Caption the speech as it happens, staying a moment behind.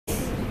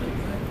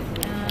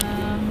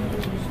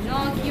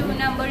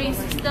numbering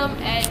system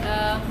at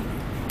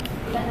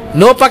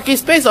No parking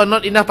space or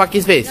not enough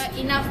parking space? not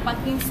enough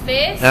parking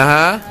space.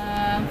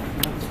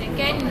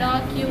 Second,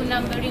 no queue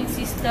numbering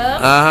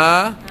system.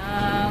 And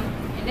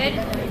then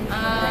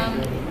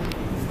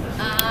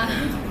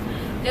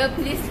the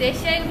police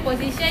station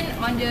position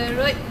on the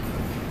road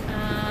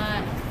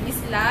is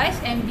large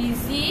and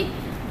busy.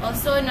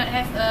 Also not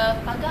have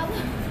a pagar.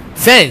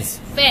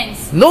 Fence.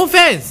 Fence. No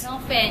fence. No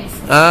fence.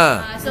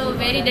 Ah. So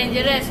very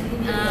dangerous.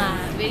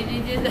 Very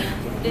dangerous.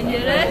 And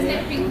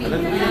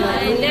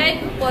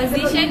then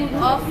position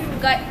of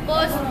guard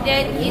post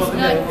that is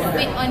not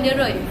fit on the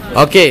road.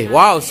 Okay.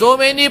 Wow. So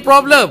many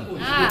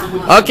problem.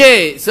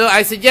 Okay. So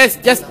I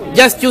suggest just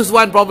choose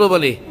one problem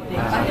only.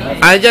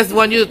 I just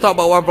want you to talk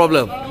about one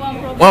problem.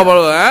 One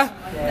problem.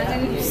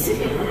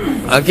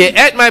 Okay.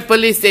 At my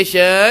police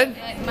station.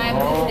 At my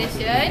police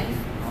station,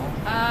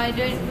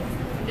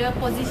 the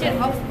position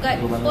of guard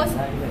post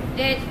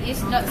that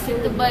is not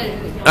suitable.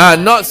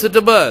 Not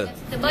suitable.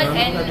 Suitable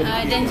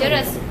and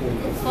dangerous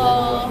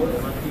for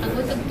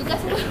anggota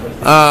petugas.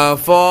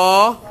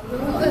 For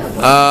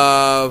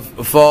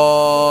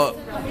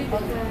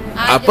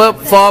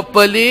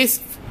police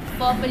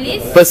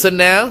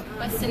personnel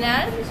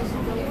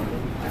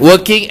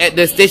working at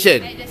the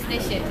station. At the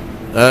station.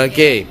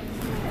 Okay.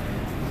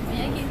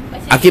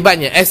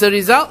 Akibatnya, as a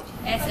result,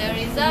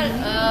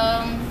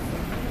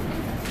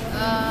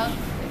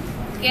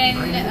 can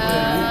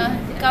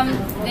become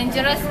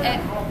dangerous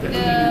at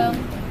the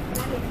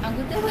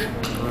anggota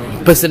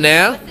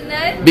personnel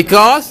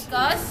because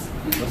the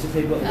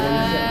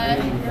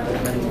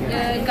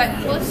guard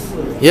post.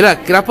 Yalah,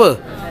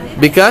 kenapa?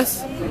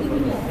 Because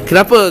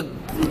kenapa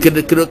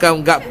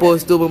kedudukan guard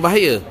post tu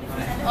berbahaya?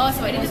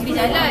 Sebab dia tepi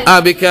jalan.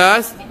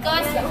 Because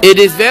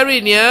it is very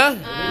near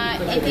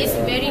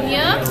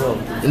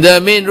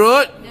the main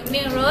road,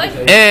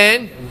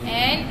 and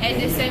at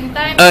the same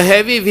time a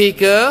heavy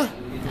vehicle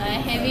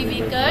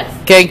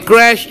can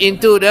crash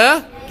into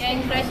the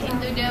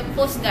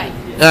post guard.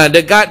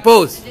 The guard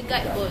post.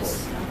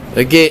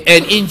 Okay,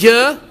 and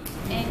injure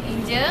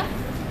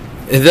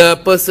the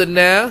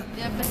personnel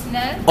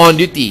on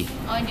duty.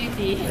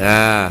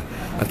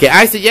 Okay,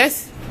 I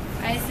suggest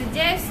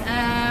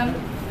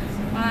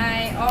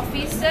my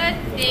officer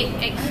take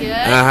action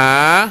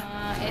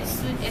as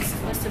soon as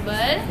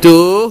possible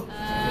to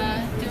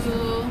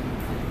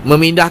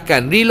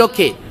memindahkan,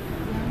 relocate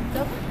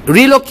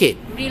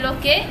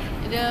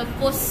the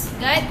post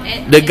guard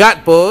at the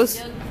guard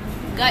post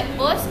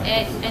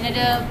at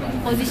another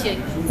position,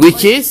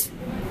 which is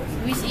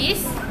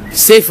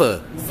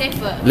safer,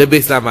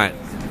 lebih selamat.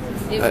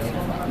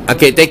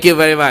 Okay, thank you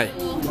very much.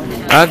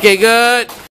 Okay, good.